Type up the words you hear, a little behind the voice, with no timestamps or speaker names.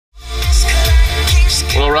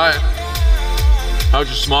right. How's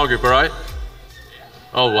your small group, all right?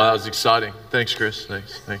 Oh, wow, that was exciting. Thanks, Chris.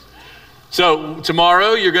 Thanks. So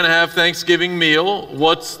tomorrow you're going to have Thanksgiving meal.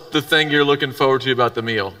 What's the thing you're looking forward to about the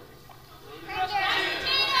meal?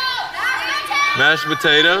 Mashed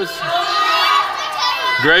potatoes.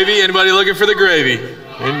 Gravy. Anybody looking for the gravy?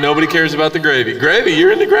 And nobody cares about the gravy. Gravy,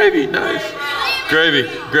 you're in the gravy. Nice. Gravy.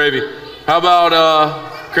 How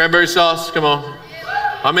about cranberry sauce? Come on.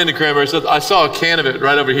 I'm into cranberry sauce. I saw a can of it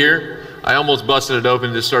right over here. I almost busted it open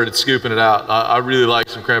and just started scooping it out. I really like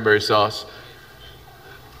some cranberry sauce.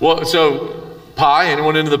 Well, so pie,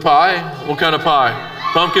 anyone into the pie? What kind of pie?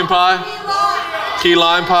 Pumpkin pie? Key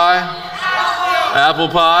lime pie? Apple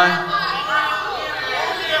pie?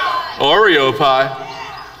 Oreo pie.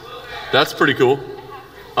 That's pretty cool.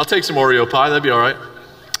 I'll take some Oreo pie, that'd be all right.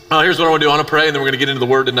 Here's what I want to do. I want to pray and then we're going to get into the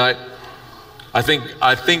word tonight. I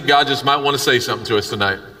think God just might want to say something to us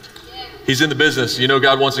tonight. He's in the business. You know,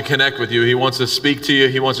 God wants to connect with you. He wants to speak to you.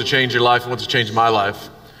 He wants to change your life. He wants to change my life.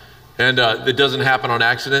 And it doesn't happen on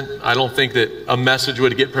accident. I don't think that a message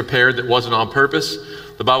would get prepared that wasn't on purpose.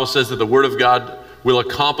 The Bible says that the word of God will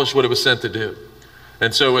accomplish what it was sent to do.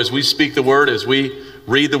 And so as we speak the word, as we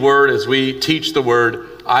read the word, as we teach the word,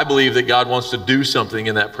 I believe that God wants to do something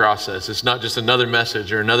in that process. It's not just another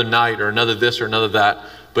message or another night or another this or another that.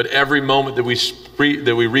 But every moment that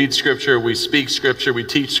we read Scripture, we speak Scripture, we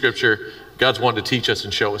teach Scripture, God's wanting to teach us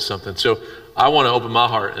and show us something. So I want to open my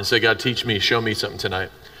heart and say, God, teach me, show me something tonight,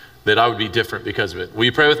 that I would be different because of it. Will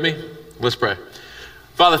you pray with me? Let's pray.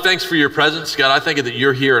 Father, thanks for your presence. God, I thank that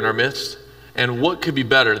you're here in our midst. And what could be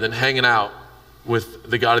better than hanging out with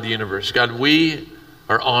the God of the universe? God, we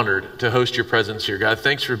are honored to host your presence here. God,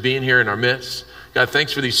 thanks for being here in our midst. God,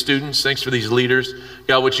 thanks for these students. Thanks for these leaders.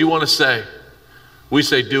 God, what you want to say, we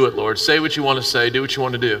say, do it, Lord. Say what you want to say. Do what you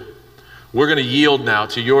want to do. We're going to yield now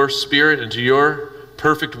to your spirit and to your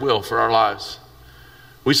perfect will for our lives.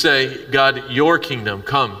 We say, God, your kingdom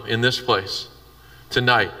come in this place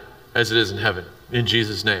tonight as it is in heaven. In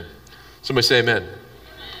Jesus' name. Somebody say amen.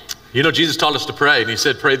 You know, Jesus taught us to pray, and he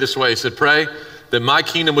said, pray this way. He said, pray that my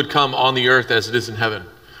kingdom would come on the earth as it is in heaven.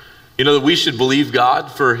 You know, that we should believe God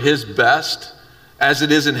for his best as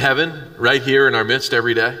it is in heaven, right here in our midst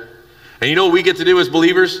every day. And you know what we get to do as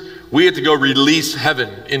believers? We get to go release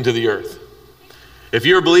heaven into the earth. If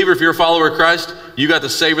you're a believer, if you're a follower of Christ, you got the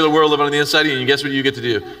Savior of the world living on the inside of you, and guess what you get to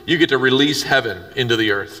do? You get to release heaven into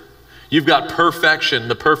the earth. You've got perfection,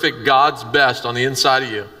 the perfect God's best on the inside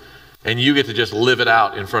of you, and you get to just live it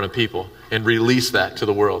out in front of people and release that to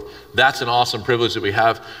the world. That's an awesome privilege that we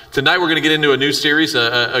have. Tonight we're going to get into a new series,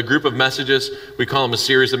 a group of messages. We call them a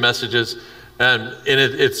series of messages. And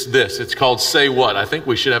it's this. It's called Say What. I think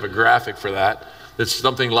we should have a graphic for that. It's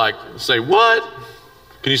something like, say what?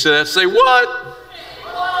 Can you say that? Say what?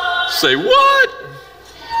 Say what?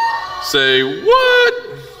 Say what?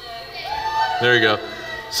 There you go.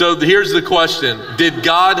 So here's the question. Did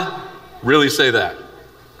God really say that?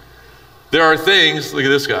 There are things, look at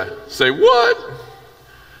this guy. Say what?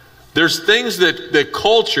 There's things that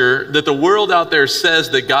culture, that the world out there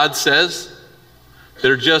says that God says,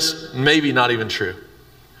 they're just maybe not even true.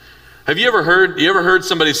 Have you ever heard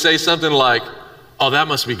somebody say something like, oh, that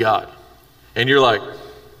must be God? And you're like,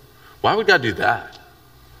 why would God do that?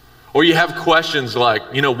 Or you have questions like,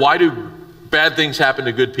 you know, why do bad things happen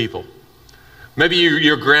to good people? Maybe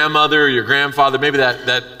your grandmother or your grandfather, maybe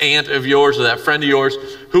that aunt of yours or that friend of yours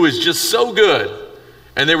who is just so good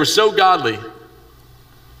and they were so godly,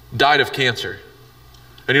 died of cancer.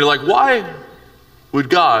 And you're like, why would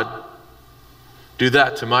God do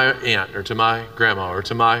that to my aunt or to my grandma or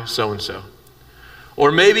to my so-and-so?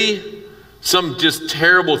 Or maybe some just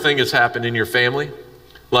terrible thing has happened in your family.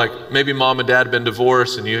 Like maybe mom and dad have been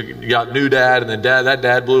divorced and you got new dad and then that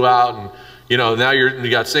dad blew out and you know, now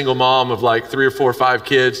you got single mom of like 3 or 4 or 5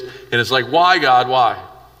 kids and it's like, why God, why?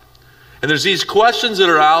 And there's these questions that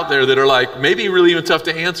are out there that are like maybe really even tough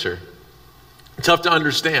to answer, tough to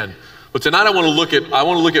understand. But tonight I want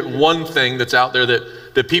to look at one thing that's out there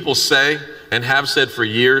that people say and have said for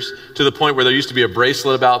years, to the point where there used to be a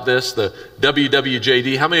bracelet about this, the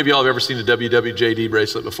WWJD. How many of y'all have ever seen the WWJD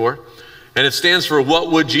bracelet before? And it stands for,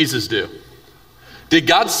 what would Jesus do? Did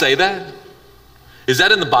God say that? Is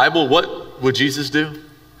that in the Bible? What would Jesus do?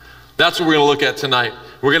 That's what we're going to look at tonight.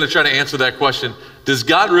 We're going to try to answer that question. Does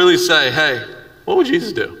God really say, hey, what would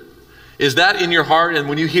Jesus do? Is that in your heart? And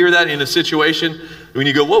when you hear that in a situation, when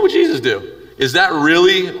you go, what would Jesus do? Is that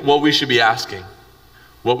really what we should be asking?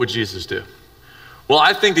 What would Jesus do? Well,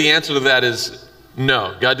 I think the answer to that is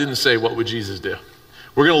no. God didn't say, what would Jesus do?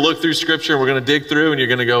 We're going to look through Scripture and we're going to dig through and you're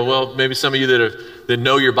going to go, well, maybe some of you that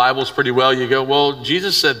know your Bibles pretty well, you go, well,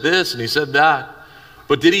 Jesus said this and he said that.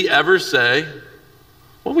 But did he ever say,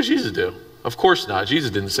 what would Jesus do? Of course not.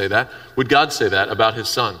 Jesus didn't say that. Would God say that about his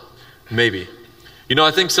son? Maybe. You know,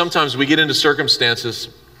 I think sometimes we get into circumstances,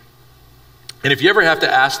 and if you ever have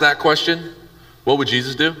to ask that question, what would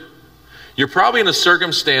Jesus do? You're probably in a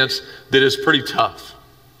circumstance that is pretty tough,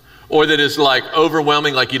 or that is like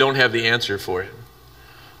overwhelming, like you don't have the answer for it.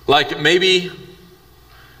 Like maybe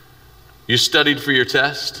you studied for your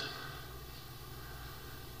test,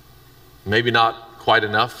 maybe not quite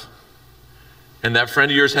enough, and that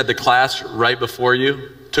friend of yours had the class right before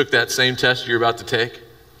you, took that same test you're about to take,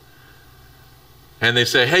 and they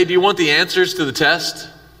say, hey, do you want the answers to the test?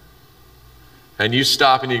 And you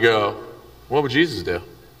stop and you go, what would Jesus do?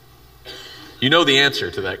 You know the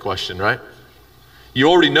answer to that question, right? You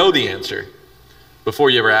already know the answer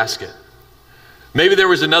before you ever ask it. Maybe there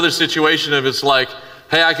was another situation of it's like,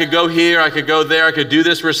 hey, I could go here, I could go there, I could do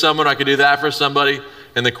this for someone, I could do that for somebody,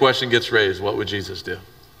 and the question gets raised, what would Jesus do?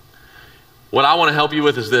 What I want to help you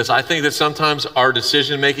with is this. I think that sometimes our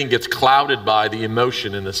decision making gets clouded by the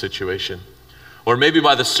emotion in the situation, or maybe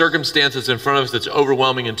by the circumstances in front of us that's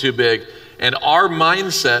overwhelming and too big, and our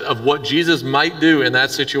mindset of what Jesus might do in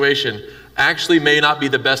that situation actually may not be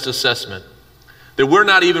the best assessment. That we're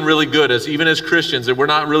not even really good, even as Christians, that we're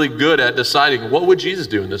not really good at deciding what would Jesus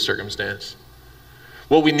do in this circumstance.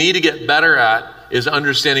 What we need to get better at is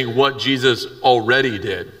understanding what Jesus already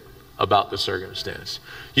did about the circumstance.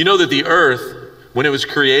 You know that the earth, when it was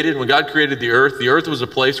created, when God created the earth was a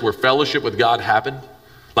place where fellowship with God happened,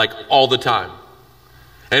 like all the time.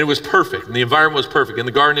 And it was perfect, and the environment was perfect. In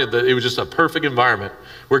the garden, it was just a perfect environment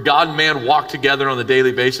where God and man walked together on a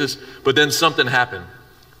daily basis, but then something happened.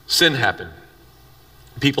 Sin happened.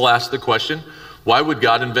 People ask the question, why would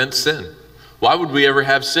God invent sin? Why would we ever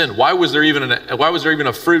have sin? Why was there even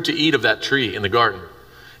a fruit to eat of that tree in the garden?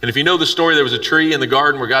 And if you know the story, there was a tree in the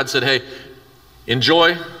garden where God said, hey,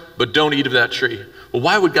 enjoy, but don't eat of that tree. Well,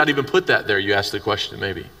 why would God even put that there? You ask the question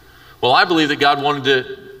maybe. Well, I believe that God wanted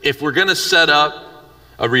to, if we're going to set up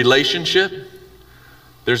a relationship,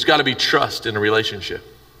 there's got to be trust in a relationship.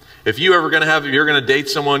 If you're going to date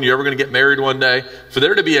someone, you're ever going to get married one day, for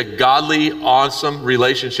there to be a godly, awesome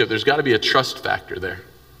relationship, there's got to be a trust factor there.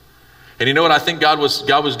 And you know what? I think God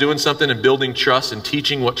was doing something in building trust and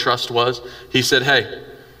teaching what trust was. He said, hey,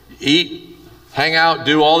 eat, hang out,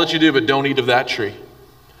 do all that you do, but don't eat of that tree.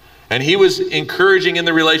 And he was encouraging in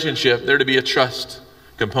the relationship there to be a trust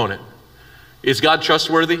component. Is God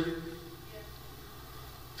trustworthy?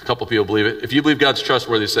 A couple people believe it. If you believe God's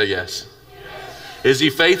trustworthy, say yes. Is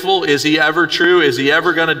he faithful? Is he ever true? Is he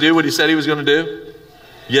ever going to do what he said he was going to do?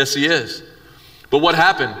 Yes, he is. But what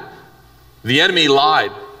happened? The enemy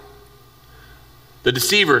lied. The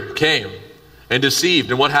deceiver came and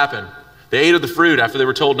deceived. And what happened? They ate of the fruit after they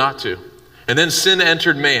were told not to. And then sin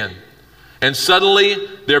entered man. And suddenly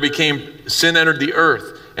sin entered the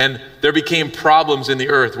earth. And there became problems in the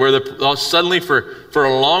earth where suddenly for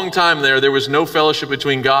a long time there was no fellowship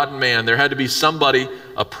between God and man. There had to be somebody,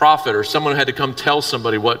 a prophet or someone who had to come tell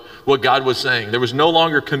somebody what God was saying. There was no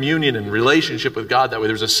longer communion and relationship with God that way.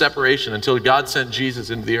 There was a separation until God sent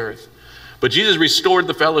Jesus into the earth. But Jesus restored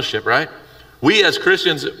the fellowship, right? We as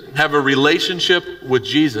Christians have a relationship with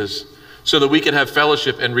Jesus so that we can have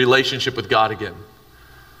fellowship and relationship with God again.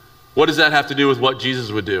 What does that have to do with what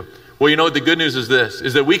Jesus would do? Well, you know what the good news is this,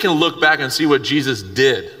 is that we can look back and see what Jesus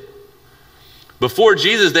did. Before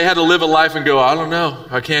Jesus, they had to live a life and go, I don't know,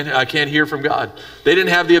 I can't hear from God. They didn't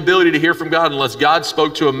have the ability to hear from God unless God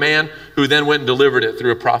spoke to a man who then went and delivered it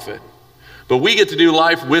through a prophet. But we get to do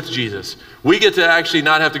life with Jesus. We get to actually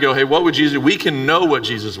not have to go, hey, what would Jesus do? We can know what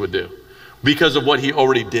Jesus would do because of what he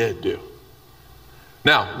already did do.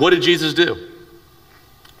 Now, what did Jesus do?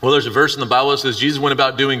 Well, there's a verse in the Bible that says Jesus went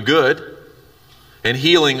about doing good and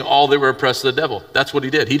healing all that were oppressed of the devil. That's what he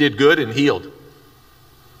did. He did good and healed.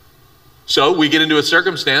 So we get into a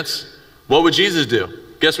circumstance. What would Jesus do?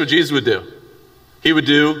 Guess what Jesus would do? He would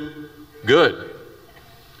do good.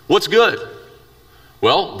 What's good?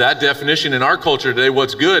 Well, that definition in our culture today,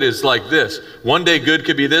 what's good is like this. One day good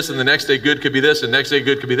could be this, and the next day good could be this, and the next day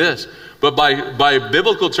good could be this. But by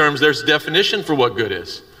biblical terms, there's a definition for what good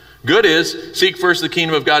is. Good is seek first the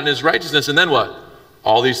kingdom of God and his righteousness, and then what?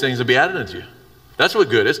 All these things will be added unto you. That's what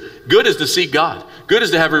good is. Good is to seek God. Good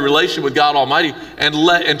is to have a relationship with God Almighty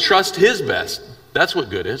and trust his best. That's what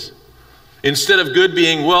good is. Instead of good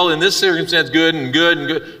being, well, in this circumstance, good and good and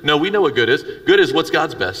good. No, we know what good is. Good is what's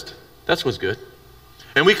God's best. That's what's good.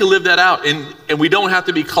 And we can live that out. And we don't have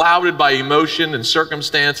to be clouded by emotion and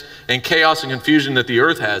circumstance and chaos and confusion that the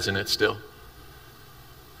earth has in it still.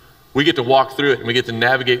 We get to walk through it and we get to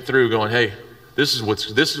navigate through going, hey, this is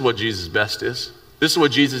what Jesus' best is. This is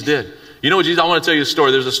what Jesus did. You know what, Jesus, I want to tell you a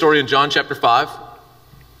story. There's a story in John chapter 5.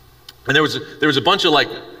 And there was a bunch of like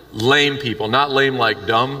lame people, not lame like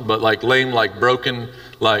dumb, but like lame like broken,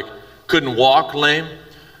 like couldn't walk lame.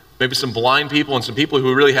 Maybe some blind people and some people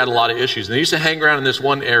who really had a lot of issues. And they used to hang around in this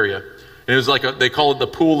one area. And it was like, they call it the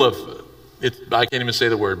pool of, I can't even say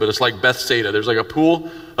the word, but it's like Bethsaida. There's like a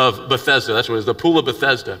pool of Bethesda. That's what it is, the pool of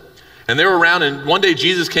Bethesda. And they were around, and one day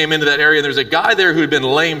Jesus came into that area, and there's a guy there who had been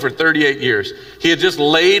lame for 38 years. He had just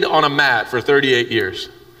laid on a mat for 38 years.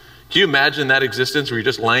 Can you imagine that existence where you're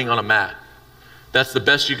just laying on a mat? That's the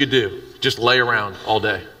best you could do, just lay around all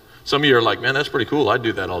day. Some of you are like, man, that's pretty cool. I'd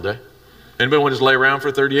do that all day. Anybody want to just lay around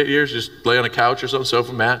for 38 years? Just lay on a couch or something,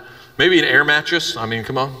 sofa mat? Maybe an air mattress. I mean,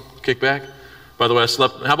 come on, kick back. By the way, I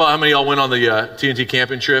slept. How many of y'all went on the TNT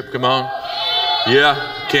camping trip? Come on.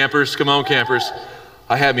 Yeah, campers. Come on, campers.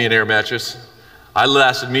 I had me an air mattress. It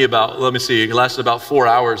lasted about 4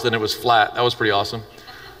 hours, then it was flat. That was pretty awesome.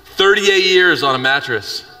 38 years on a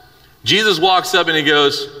mattress. Jesus walks up and he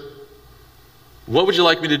goes, what would you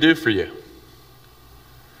like me to do for you?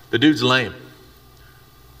 The dude's lame.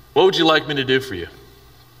 What would you like me to do for you?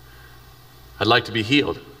 I'd like to be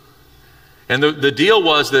healed. And the deal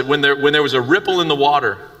was that when there was a ripple in the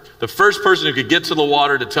water, the first person who could get to the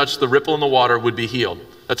water to touch the ripple in the water would be healed.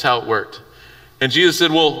 That's how it worked. And Jesus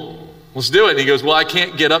said, well, let's do it. And he goes, well, I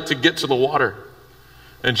can't get up to get to the water.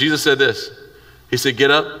 And Jesus said this. He said, get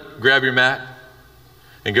up, grab your mat,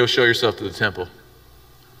 and go show yourself to the temple.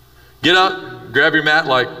 Get up, grab your mat,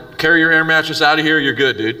 like carry your air mattress out of here, you're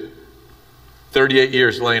good, dude. 38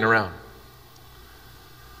 years laying around.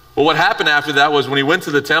 Well, what happened after that was when he went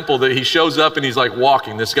to the temple, that he shows up and he's like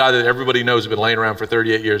walking. This guy that everybody knows has been laying around for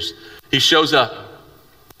 38 years. He shows up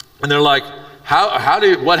and they're like,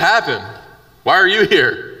 what happened? Why are you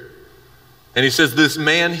here? And he says, this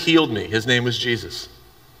man healed me. His name was Jesus.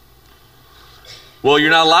 Well,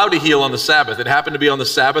 you're not allowed to heal on the Sabbath. It happened to be on the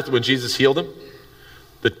Sabbath when Jesus healed him.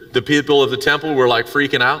 The people of the temple were like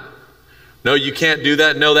freaking out. No, you can't do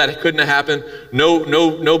that. No, that couldn't have happened.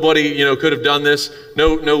 Nobody, could have done this.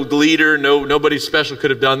 No leader, nobody special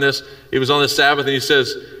could have done this. It was on the Sabbath, and he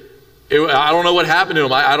says, I don't know what happened to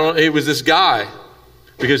him. It was this guy,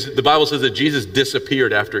 because the Bible says that Jesus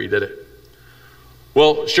disappeared after he did it.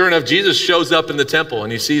 Well, sure enough, Jesus shows up in the temple,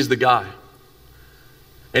 and he sees the guy.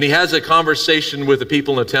 And he has a conversation with the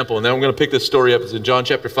people in the temple. And then I'm going to pick this story up. It's in John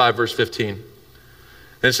chapter 5, verse 15.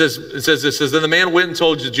 And it says, then the man went and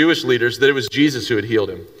told the Jewish leaders that it was Jesus who had healed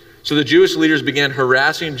him. So the Jewish leaders began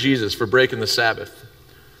harassing Jesus for breaking the Sabbath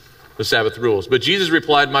rules. But Jesus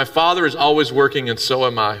replied, my Father is always working, and so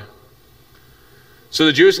am I. So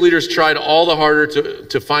the Jewish leaders tried all the harder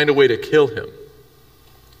to find a way to kill him.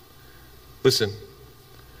 Listen,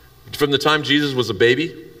 from the time Jesus was a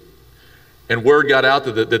baby, and word got out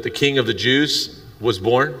that the King of the Jews was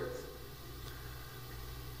born,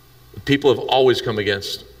 people have always come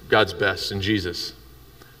against God's best in Jesus.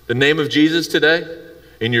 The name of Jesus today,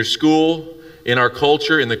 in your school, in our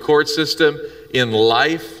culture, in the court system, in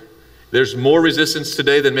life, there's more resistance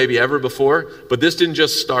today than maybe ever before, but this didn't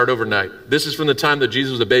just start overnight. This is from the time that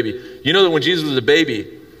Jesus was a baby. You know that when Jesus was a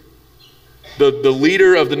baby, the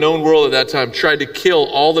leader of the known world at that time tried to kill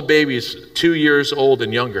all the babies 2 years old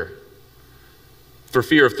and younger for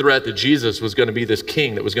fear of threat that Jesus was going to be this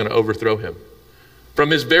king that was going to overthrow him. From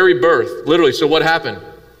his very birth, literally. So what happened?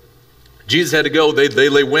 Jesus had to go. They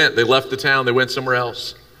left the town. They went somewhere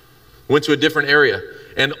else. Went to a different area.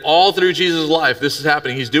 And all through Jesus' life, this is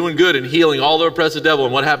happening. He's doing good and healing all the oppressed devil.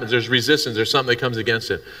 And what happens? There's resistance. There's something that comes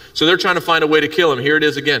against it. So they're trying to find a way to kill him. Here it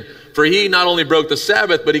is again. For he not only broke the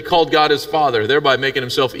Sabbath, but he called God his Father, thereby making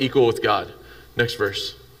himself equal with God. Next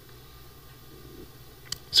verse.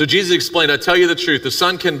 So Jesus explained, I tell you the truth, the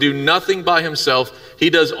Son can do nothing by himself. He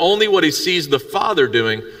does only what he sees the Father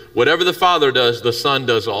doing. Whatever the Father does, the Son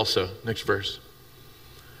does also. Next verse.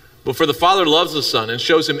 But for the Father loves the Son and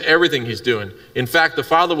shows him everything he's doing. In fact, the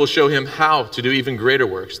Father will show him how to do even greater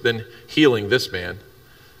works than healing this man.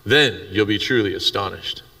 Then you'll be truly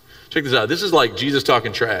astonished. Check this out. This is like Jesus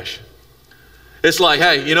talking trash. It's like,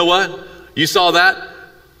 hey, you know what? You saw that?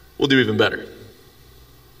 We'll do even better.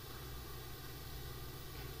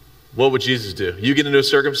 What would Jesus do? You get into a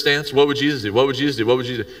circumstance, what would Jesus do? What would Jesus do? What would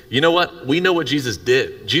Jesus do? You know what? We know what Jesus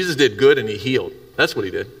did. Jesus did good and he healed. That's what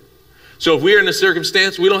he did. So if we're in a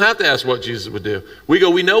circumstance, we don't have to ask what Jesus would do.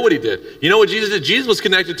 We know what he did. You know what Jesus did? Jesus was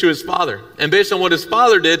connected to his Father. And based on what his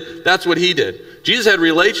Father did, that's what he did. Jesus had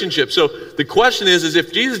relationship. So the question is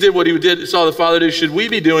if Jesus did what he saw the Father do, should we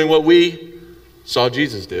be doing what we saw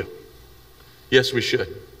Jesus do? Yes, we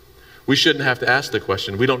should. We shouldn't have to ask the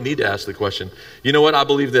question. We don't need to ask the question. You know what? I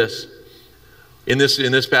believe this. in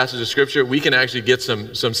this passage of scripture, we can actually get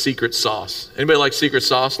some secret sauce. Anybody like secret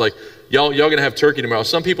sauce? Like y'all gonna have turkey tomorrow.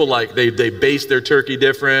 Some people like they baste their turkey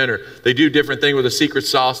different, or they do different thing with a secret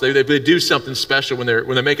sauce. They do something special when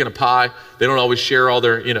they're making a pie. They don't always share all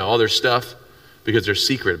their stuff because they're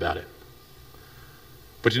secret about it.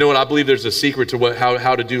 But you know what? I believe there's a secret to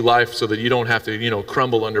how to do life so that you don't have to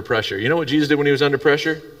crumble under pressure. You know what Jesus did when he was under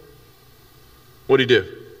pressure? What did he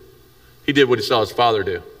do? He did what he saw his Father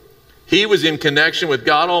do. He was in connection with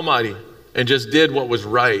God Almighty and just did what was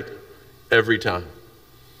right every time.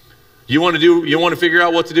 You want to figure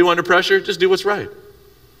out what to do under pressure? Just do what's right.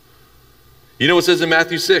 You know what it says in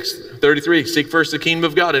Matthew 6:33? Seek first the kingdom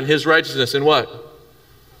of God and his righteousness, and what?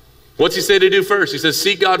 What's he say to do first? He says,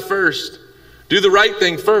 seek God first. Do the right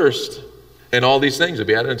thing first, and all these things will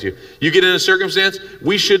be added unto you. You get in a circumstance,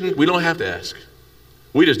 we don't have to ask.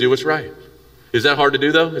 We just do what's right. Is that hard to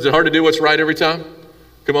do, though? Is it hard to do what's right every time?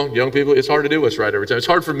 Come on, young people, it's hard to do what's right every time. It's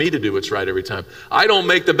hard for me to do what's right every time. I don't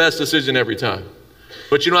make the best decision every time.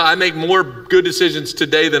 But I make more good decisions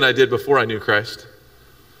today than I did before I knew Christ.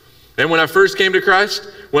 And when I first came to Christ,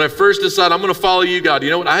 when I first decided I'm going to follow you, God, you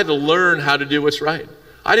know what? I had to learn how to do what's right.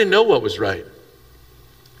 I didn't know what was right.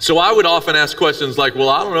 So I would often ask questions like, well,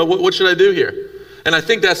 I don't know, what should I do here? And I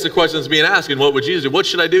think that's the question that's being asked. And what would Jesus do? What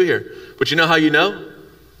should I do here? But you know how you know?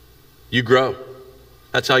 You grow.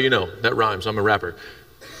 That's how you know. That rhymes. I'm a rapper.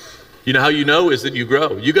 You know how you know is that you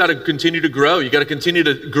grow. You got to continue to grow. You got to continue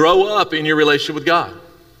to grow up in your relationship with God.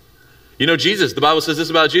 You know, Jesus, the Bible says this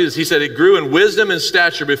about Jesus. He said it grew in wisdom and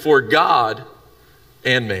stature before God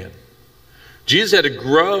and man. Jesus had to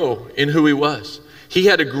grow in who he was. He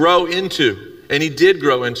had to grow into, and he did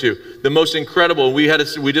grow into, the most incredible. We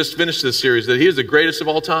just finished this series that he is the greatest of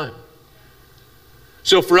all time.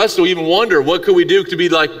 So for us to even wonder, what could we do to be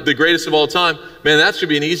like the greatest of all time? Man, that should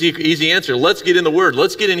be an easy answer. Let's get in the Word.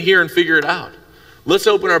 Let's get in here and figure it out. Let's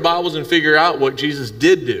open our Bibles and figure out what Jesus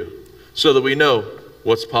did do so that we know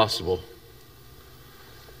what's possible.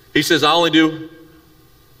 He says, I only do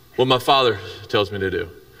what my Father tells me to do.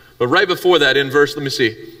 But right before that, in verse, let me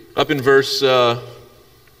see, up in verse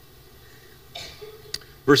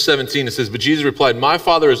 17, it says, but Jesus replied, my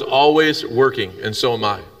Father is always working, and so am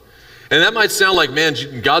I. And that might sound like, man,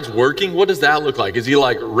 God's working? What does that look like? Is he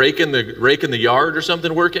like raking the yard or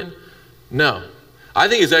something working? No. I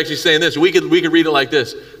think he's actually saying this. We could read it like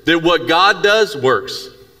this, that what God does works.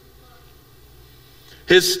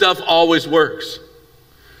 His stuff always works.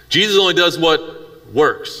 Jesus only does what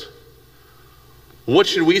works. What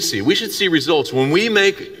should we see? We should see results. When we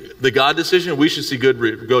make the God decision, we should see good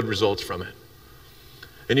results from it.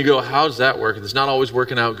 And you go, how does that work? It's not always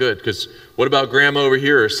working out good, because what about Grandma over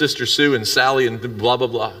here, or Sister Sue and Sally and blah, blah,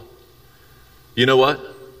 blah? You know what?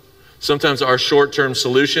 Sometimes our short-term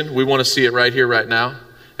solution, we want to see it right here, right now.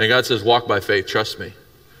 And God says, walk by faith, trust me.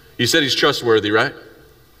 You said he's trustworthy, right?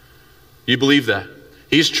 You believe that.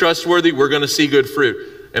 He's trustworthy, we're going to see good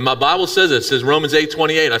fruit. And my Bible says it says Romans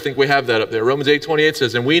 8:28. I think we have that up there. Romans 8:28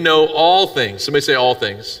 says, and we know all things. Somebody say all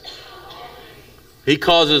things. He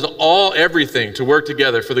causes everything to work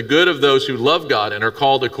together for the good of those who love God and are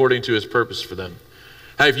called according to his purpose for them.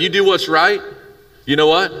 Hey, if you do what's right, you know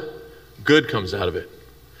what? Good comes out of it.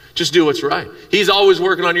 Just do what's right. He's always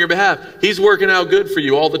working on your behalf. He's working out good for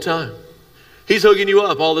you all the time. He's hooking you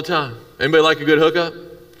up all the time. Anybody like a good hookup?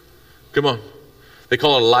 Come on. They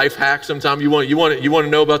call it a life hack sometimes. You want to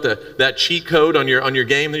know about that cheat code on your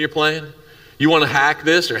game that you're playing? You want to hack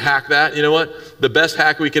this or hack that? You know what? The best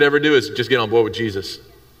hack we could ever do is just get on board with Jesus.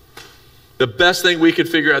 The best thing we could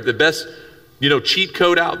figure out, the best, cheat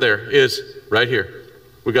code out there is right here.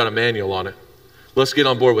 We got a manual on it. Let's get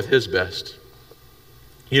on board with his best.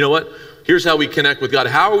 You know what? Here's how we connect with God.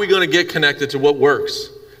 How are we going to get connected to what works?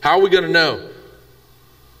 How are we going to know?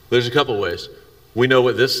 There's a couple ways. We know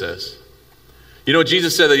what this says. You know,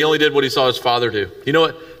 Jesus said that he only did what he saw his Father do. You know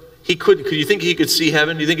what? Could you think he could see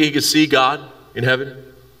heaven? Do you think he could see God in heaven?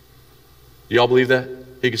 Do y'all believe that?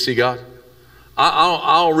 He could see God?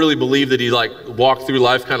 I don't really believe that he walked through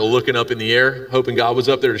life kind of looking up in the air, hoping God was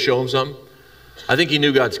up there to show him something. I think he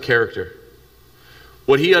knew God's character.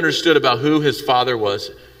 What he understood about who his Father was,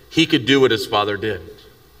 he could do what his Father did.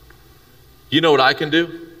 You know what I can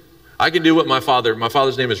do? I can do what my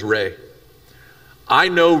father's name is Ray. I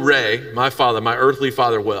know Ray, my father, my earthly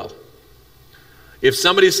father, well. If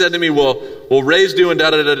somebody said to me, well, Ray's doing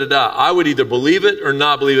da-da-da-da-da, I would either believe it or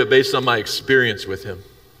not believe it based on my experience with him.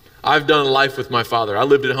 I've done life with my father. I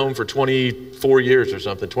lived at home for 24 years or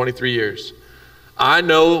something, 23 years. I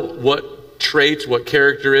know what traits, what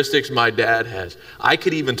characteristics my dad has. I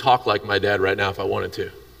could even talk like my dad right now if I wanted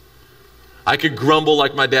to. I could grumble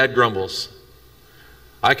like my dad grumbles.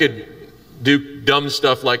 I could do dumb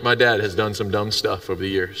stuff like my dad has done some dumb stuff over the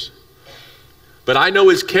years. But I know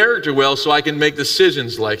his character well, so I can make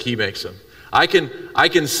decisions like he makes them. I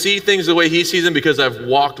can see things the way he sees them because I've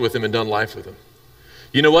walked with him and done life with him.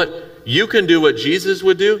 You know what? You can do what Jesus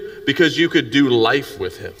would do because you could do life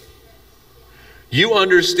with him. You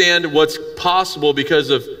understand what's possible because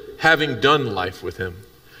of having done life with him.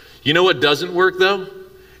 You know what doesn't work though?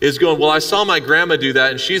 Is going, well, I saw my grandma do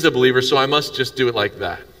that and she's a believer, so I must just do it like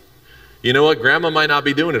that. You know what? Grandma might not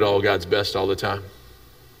be doing it all God's best all the time.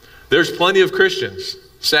 There's plenty of Christians,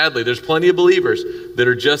 sadly, there's plenty of believers that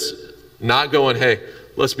are just not going, hey,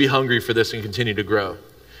 let's be hungry for this and continue to grow.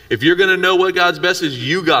 If you're going to know what God's best is,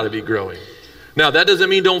 you got to be growing. Now, that doesn't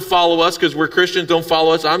mean don't follow us because we're Christians, don't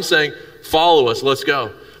follow us. I'm saying follow us, let's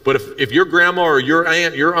go. But if your grandma or your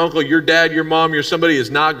aunt, your uncle, your dad, your mom, your somebody is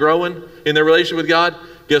not growing in their relationship with God,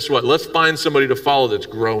 guess what? Let's find somebody to follow that's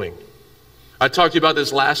growing. I talked to you about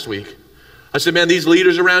this last week. I said, man, these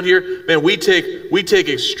leaders around here, man, we take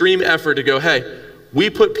extreme effort to go, hey, we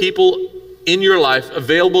put people in your life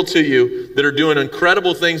available to you that are doing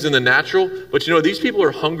incredible things in the natural, but you know, these people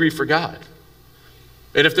are hungry for God.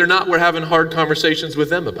 And if they're not, we're having hard conversations with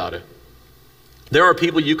them about it. There are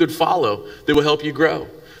people you could follow that will help you grow,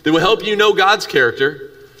 that will help you know God's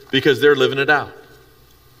character because they're living it out.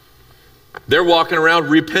 They're walking around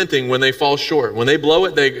repenting when they fall short. When they blow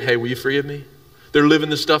it, hey, will you forgive me? They're living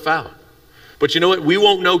this stuff out. But you know what? We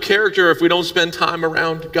won't know character if we don't spend time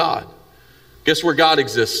around God. Guess where God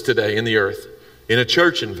exists today in the earth? In a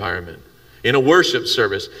church environment, in a worship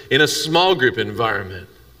service, in a small group environment,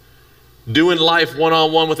 doing life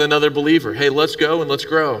one-on-one with another believer. Hey, let's go and let's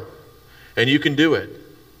grow. And you can do it.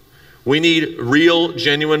 We need real,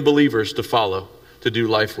 genuine believers to follow, to do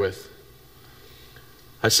life with.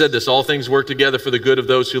 I said this, all things work together for the good of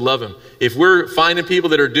those who love him. If we're finding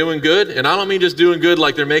people that are doing good, and I don't mean just doing good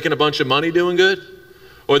like they're making a bunch of money doing good,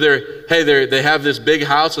 or they have this big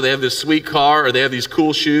house, or they have this sweet car, or they have these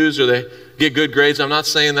cool shoes, or they get good grades. I'm not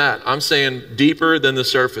saying that. I'm saying deeper than the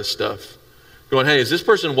surface stuff. Going, hey, is this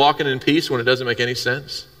person walking in peace when it doesn't make any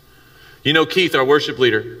sense? You know Keith, our worship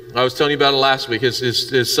leader, I was telling you about it last week.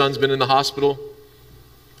 His son's been in the hospital.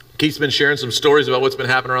 Keith's been sharing some stories about what's been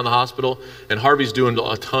happening around the hospital, and Harvey's doing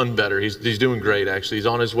a ton better. He's doing great, actually. He's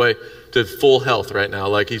on his way to full health right now.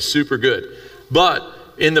 Like, he's super good. But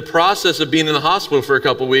in the process of being in the hospital for a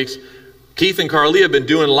couple weeks, Keith and Carly have been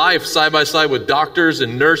doing life side by side with doctors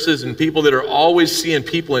and nurses and people that are always seeing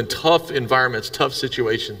people in tough environments, tough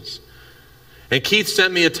situations. And Keith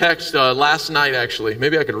sent me a text last night, actually.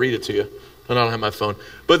 Maybe I could read it to you. I don't have my phone.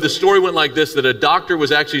 But the story went like this, that a doctor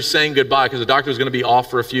was actually saying goodbye because the doctor was going to be off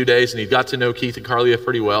for a few days, and he got to know Keith and Carly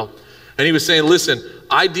pretty well. And he was saying, listen,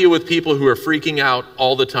 I deal with people who are freaking out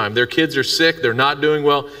all the time. Their kids are sick, they're not doing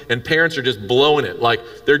well, and parents are just blowing it. Like,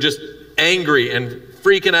 they're just angry and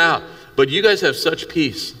freaking out. But you guys have such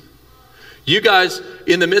peace. You guys,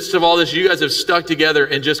 in the midst of all this, you guys have stuck together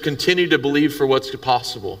and just continued to believe for what's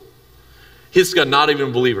possible. This guy's not even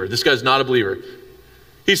a believer. This guy's not a believer.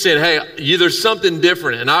 He said, hey, there's something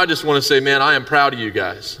different. And I just want to say, man, I am proud of you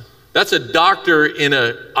guys. That's a doctor in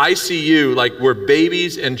an ICU, like where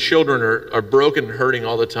babies and children are broken and hurting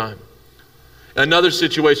all the time. Another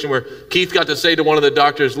situation where Keith got to say to one of the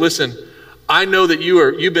doctors, listen, I know that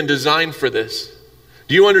you've been designed for this.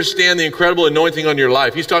 Do you understand the incredible anointing on your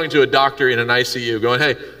life? He's talking to a doctor in an ICU going,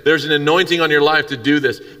 hey, there's an anointing on your life to do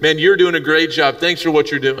this. Man, you're doing a great job. Thanks for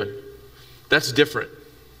what you're doing. That's different.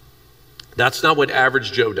 That's not what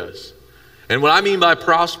average Joe does. And what I mean by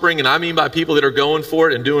prospering, and I mean by people that are going for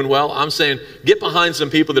it and doing well, I'm saying get behind some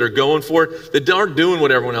people that are going for it, that aren't doing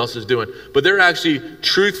what everyone else is doing, but they're actually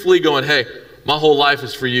truthfully going, hey, my whole life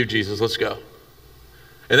is for you, Jesus, let's go.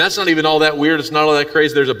 And that's not even all that weird. It's not all that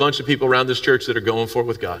crazy. There's a bunch of people around this church that are going for it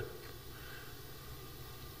with God.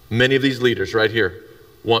 Many of these leaders right here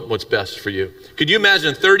want what's best for you. Could you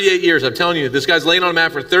imagine 38 years, I'm telling you, this guy's laying on a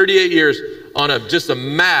mat for 38 years on just a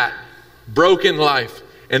mat, broken life,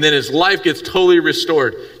 and then his life gets totally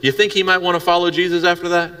restored. You think he might want to follow Jesus after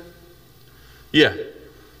that? Yeah.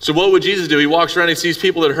 So what would Jesus do? He walks around and he sees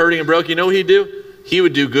people that are hurting and broke. You know what he'd do? He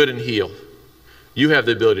would do good and heal. You have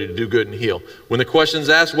the ability to do good and heal. When the question's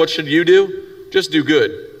asked, what should you do? Just do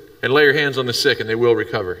good and lay your hands on the sick and they will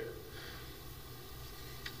recover.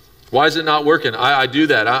 Why is it not working? I do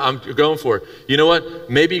that. I'm going for it. You know what?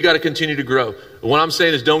 Maybe you got to continue to grow. What I'm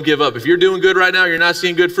saying is don't give up. If you're doing good right now, you're not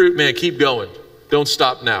seeing good fruit, man, keep going. Don't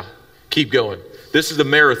stop now. Keep going. This is a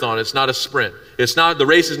marathon. It's not a sprint. It's not, the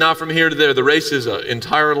race is not from here to there. The race is an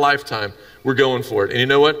entire lifetime. We're going for it. And you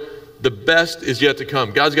know what? The best is yet to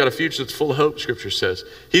come. God's got a future that's full of hope, Scripture says.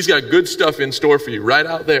 He's got good stuff in store for you right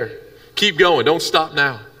out there. Keep going. Don't stop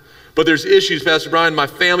now. But there's issues, Pastor Brian, my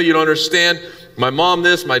family, you don't understand. My mom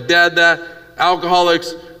this, my dad that,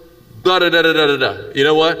 alcoholics, da da da da da da. You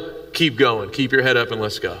know what? Keep going. Keep your head up and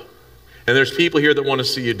let's go. And there's people here that want to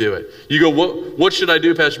see you do it. You go, what should I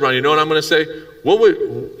do, Pastor Brian? You know what I'm going to say?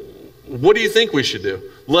 What do you think we should do?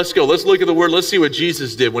 Let's go. Let's look at the Word. Let's see what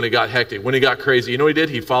Jesus did when it got hectic, when it got crazy. You know what he did?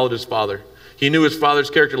 He followed his Father. He knew his Father's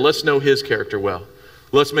character. Let's know his character well.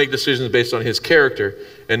 Let's make decisions based on his character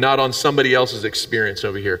and not on somebody else's experience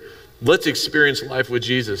over here. Let's experience life with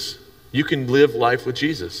Jesus. You can live life with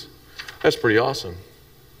Jesus. That's pretty awesome.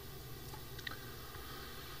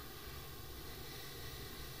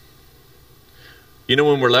 You know,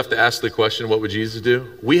 when we're left to ask the question, what would Jesus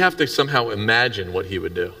do? We have to somehow imagine what he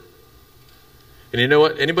would do. And you know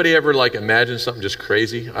what? Anybody ever like imagine something just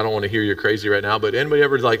crazy? I don't want to hear you're crazy right now, but anybody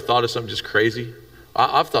ever like thought of something just crazy?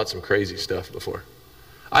 I've thought some crazy stuff before.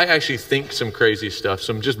 I actually think some crazy stuff,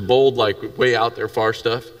 some just bold, like way out there, far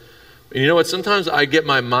stuff. And you know what? Sometimes I get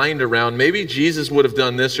my mind around, maybe Jesus would have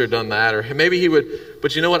done this or done that, or maybe he would,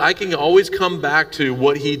 but you know what? I can always come back to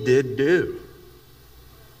what he did do.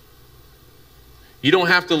 You don't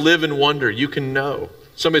have to live in wonder. You can know.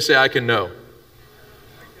 Somebody say, I can know.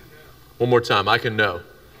 One more time, I can know.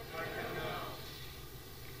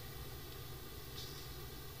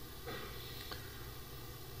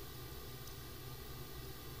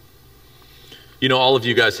 You know, all of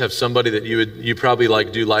you guys have somebody that you probably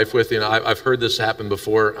like do life with. You know, I've heard this happen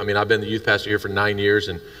before. I mean, I've been the youth pastor here for 9 years,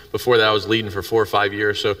 and before that I was leading for 4 or 5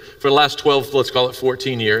 years. So for the last 12, let's call it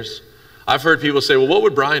 14 years, I've heard people say, well, what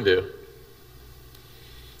would Brian do?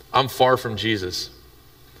 I'm far from Jesus.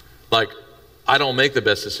 Like, I don't make the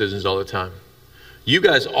best decisions all the time. You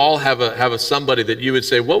guys all have a somebody that you would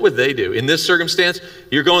say, what would they do? In this circumstance,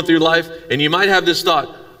 you're going through life, and you might have this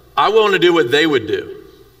thought, I want to do what they would do.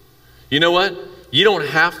 You know what? You don't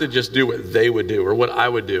have to just do what they would do or what I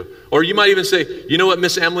would do. Or you might even say, you know what,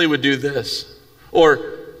 Miss Emily would do this. Or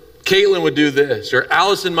Caitlin would do this. Or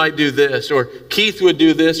Allison might do this. Or Keith would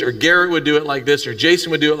do this. Or Garrett would do it like this. Or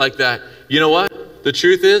Jason would do it like that. You know what? The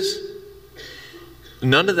truth is,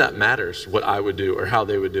 none of that matters what I would do or how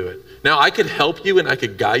they would do it. Now, I could help you and I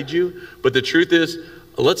could guide you, but the truth is,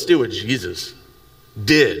 let's do what Jesus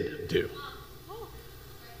did do.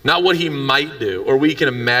 Not what he might do or we can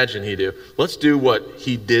imagine he do. Let's do what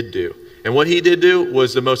he did do. And what he did do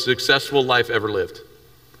was the most successful life ever lived.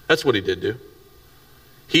 That's what he did do.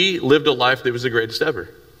 He lived a life that was the greatest ever.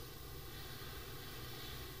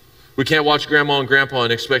 We can't watch grandma and grandpa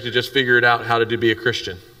and expect to just figure it out how to be a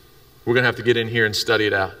Christian. We're going to have to get in here and study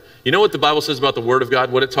it out. You know what the Bible says about the Word of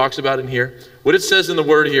God, what it talks about in here? What it says in the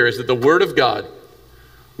Word here is that the Word of God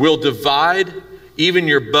will divide even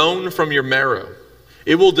your bone from your marrow.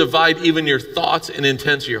 It will divide even your thoughts and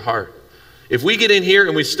intents of your heart. If we get in here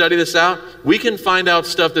and we study this out, we can find out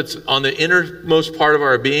stuff that's on the innermost part of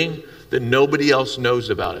our being that nobody else knows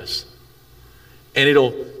about us. And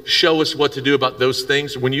it'll show us what to do about those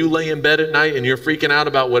things. When you lay in bed at night and you're freaking out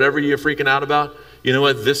about whatever you're freaking out about, you know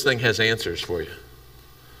what? This thing has answers for you.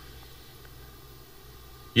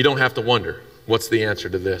 You don't have to wonder, what's the answer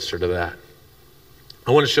to this or to that?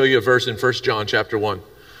 I want to show you a verse in 1 John chapter 1.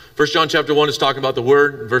 1 John chapter 1 is talking about the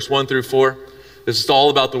Word, verse 1 through 4. This is all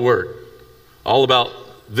about the Word. All about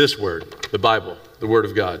this Word, the Bible, the Word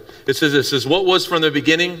of God. It says this, what was from the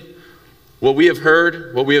beginning, what we have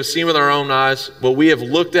heard, what we have seen with our own eyes, what we have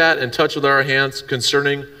looked at and touched with our hands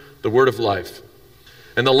concerning the Word of life.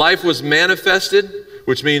 And the life was manifested,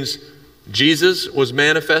 which means Jesus was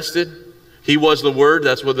manifested. He was the Word.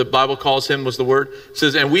 That's what the Bible calls him, was the Word. It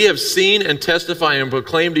says, and we have seen and testified and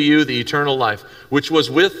proclaimed to you the eternal life, which was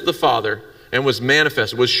with the Father and was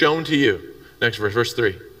manifested, was shown to you. Next verse, verse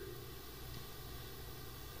 3.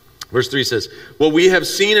 Verse 3 says, what we have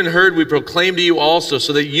seen and heard we proclaim to you also,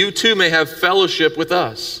 so that you too may have fellowship with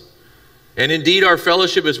us. And indeed our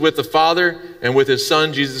fellowship is with the Father and with his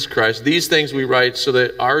Son, Jesus Christ. These things we write so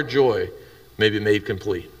that our joy may be made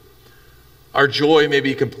complete. Our joy may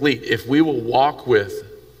be complete if we will walk with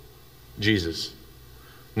Jesus.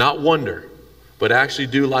 Not wonder, but actually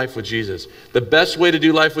do life with Jesus. The best way to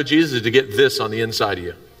do life with Jesus is to get this on the inside of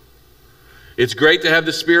you. It's great to have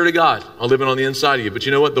the Spirit of God living on the inside of you. But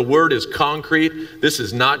you know what? The Word is concrete. This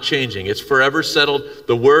is not changing. It's forever settled.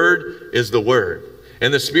 The Word is the Word.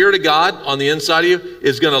 And the Spirit of God on the inside of you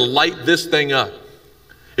is going to light this thing up.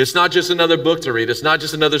 It's not just another book to read. It's not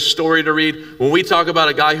just another story to read. When we talk about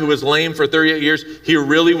a guy who was lame for 38 years, he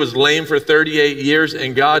really was lame for 38 years,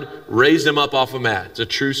 and God raised him up off a mat. It's a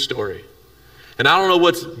true story. And I don't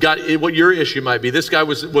know what your issue might be. This guy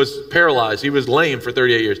was paralyzed. He was lame for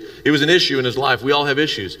 38 years. It was an issue in his life. We all have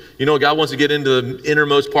issues. You know, God wants to get into the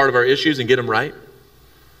innermost part of our issues and get them right.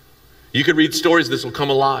 You could read stories, this will come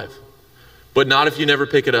alive, but not if you never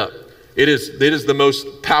pick it up. It is the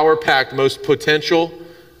most power-packed, most potential,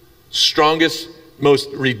 strongest, most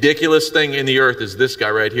ridiculous thing in the earth is this guy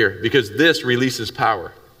right here, because this releases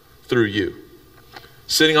power through you.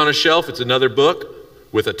 Sitting on a shelf, it's another book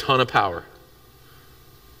with a ton of power.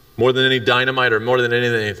 More than any dynamite or more than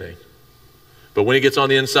anything. But when it gets on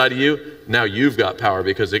the inside of you, now you've got power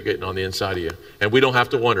because it's getting on the inside of you. And we don't have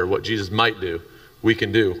to wonder what Jesus might do. We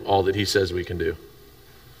can do all that he says we can do.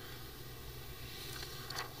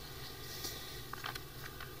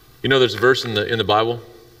 You know, there's a verse in the Bible.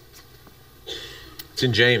 It's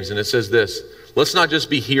in James, and it says this: let's not just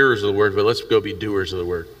be hearers of the word, but let's go be doers of the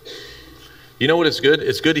word. You know what it's good?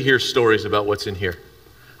 It's good to hear stories about what's in here.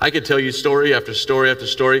 I could tell you story after story after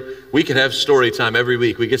story. We could have story time every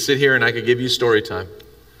week. We could sit here and I could give you story time.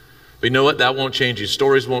 But you know what? That won't change you.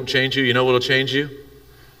 Stories won't change you. You know what will change you?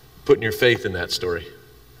 Putting your faith in that story.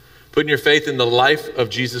 Putting your faith in the life of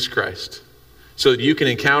Jesus Christ. So that you can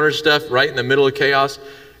encounter stuff right in the middle of chaos.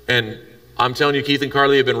 And I'm telling you, Keith and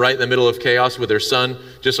Carly have been right in the middle of chaos with their son,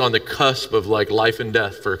 just on the cusp of like life and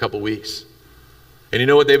death for a couple weeks. And you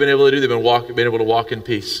know what they've been able to do? They've been able to walk in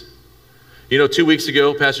peace. You know, 2 weeks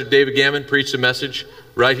ago, Pastor David Gammon preached a message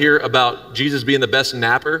right here about Jesus being the best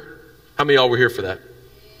napper. How many of y'all were here for that?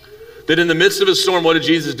 That in the midst of a storm, what did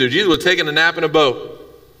Jesus do? Jesus was taking a nap in a boat.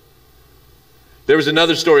 There was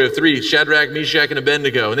another story of 3, Shadrach, Meshach, and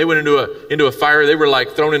Abednego. And they went into a fire. They were like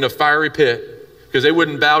thrown in a fiery pit because they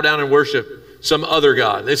wouldn't bow down and worship some other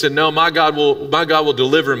God. They said, no, my God will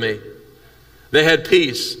deliver me. They had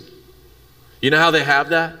peace. You know how they have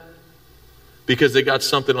that? Because they got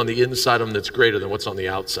something on the inside of them that's greater than what's on the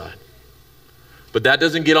outside. But that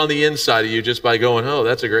doesn't get on the inside of you just by going, oh,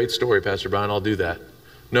 that's a great story, Pastor Brian, I'll do that.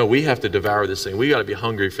 No, we have to devour this thing. We got to be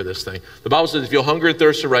hungry for this thing. The Bible says if you'll hunger and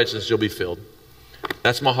thirst for righteousness, you'll be filled.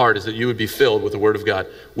 That's my heart, is that you would be filled with the word of God.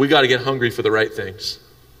 We got to get hungry for the right things.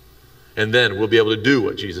 And then we'll be able to do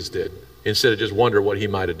what Jesus did instead of just wonder what he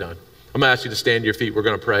might have done. I'm going to ask you to stand to your feet. We're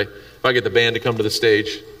going to pray. If I get the band to come to the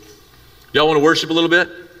stage. Y'all want to worship a little bit?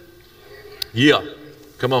 Yeah.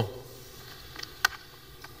 Come on.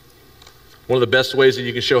 One of the best ways that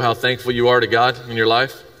you can show how thankful you are to God in your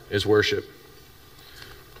life is worship.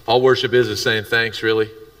 All worship is saying thanks, really.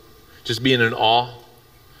 Just being in awe.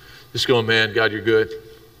 Just going, man, God, you're good.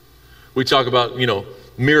 We talk about,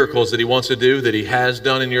 miracles that he wants to do, that he has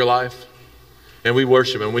done in your life. And we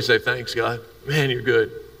worship him and we say, thanks, God. Man, you're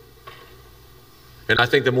good. And I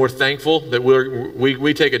think the more thankful that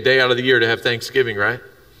we take a day out of the year to have Thanksgiving, right?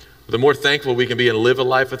 The more thankful we can be and live a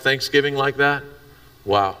life of thanksgiving like that,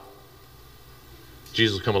 wow.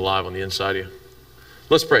 Jesus will come alive on the inside of you.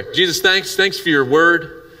 Let's pray. Jesus, thanks for your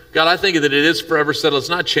word. God, I think that it is forever settled. It's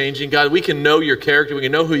not changing. God, we can know your character. We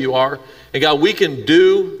can know who you are. And God, we can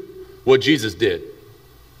do what Jesus did.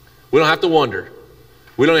 We don't have to wonder.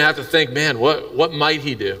 We don't have to think, man, what might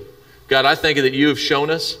he do? God, I thank you that you have shown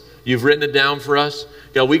us. You've written it down for us.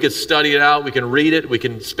 God, we could study it out. We can read it. We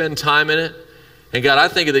can spend time in it. And God, I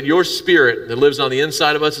think that your spirit that lives on the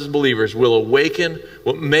inside of us as believers will awaken,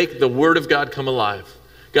 will make the word of God come alive.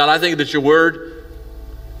 God, I think that your word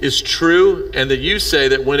is true and that you say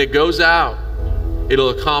that when it goes out, it'll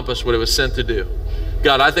accomplish what it was sent to do.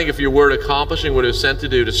 God, I think if your word accomplishing what it was sent to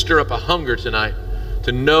do, to stir up a hunger tonight,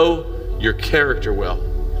 to know your character well.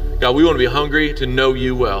 God, we want to be hungry to know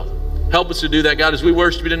you well. Help us to do that, God. As we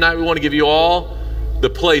worship you tonight, we want to give you all the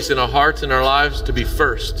place in our hearts and our lives to be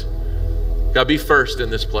first. God, be first in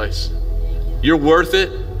this place. You're worth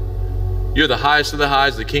it. You're the highest of the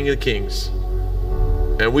highs, the King of the kings.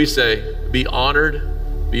 And we say, be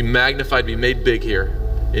honored, be magnified, be made big here.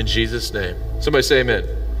 In Jesus' name. Somebody say amen.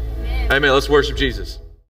 Amen. Let's worship Jesus.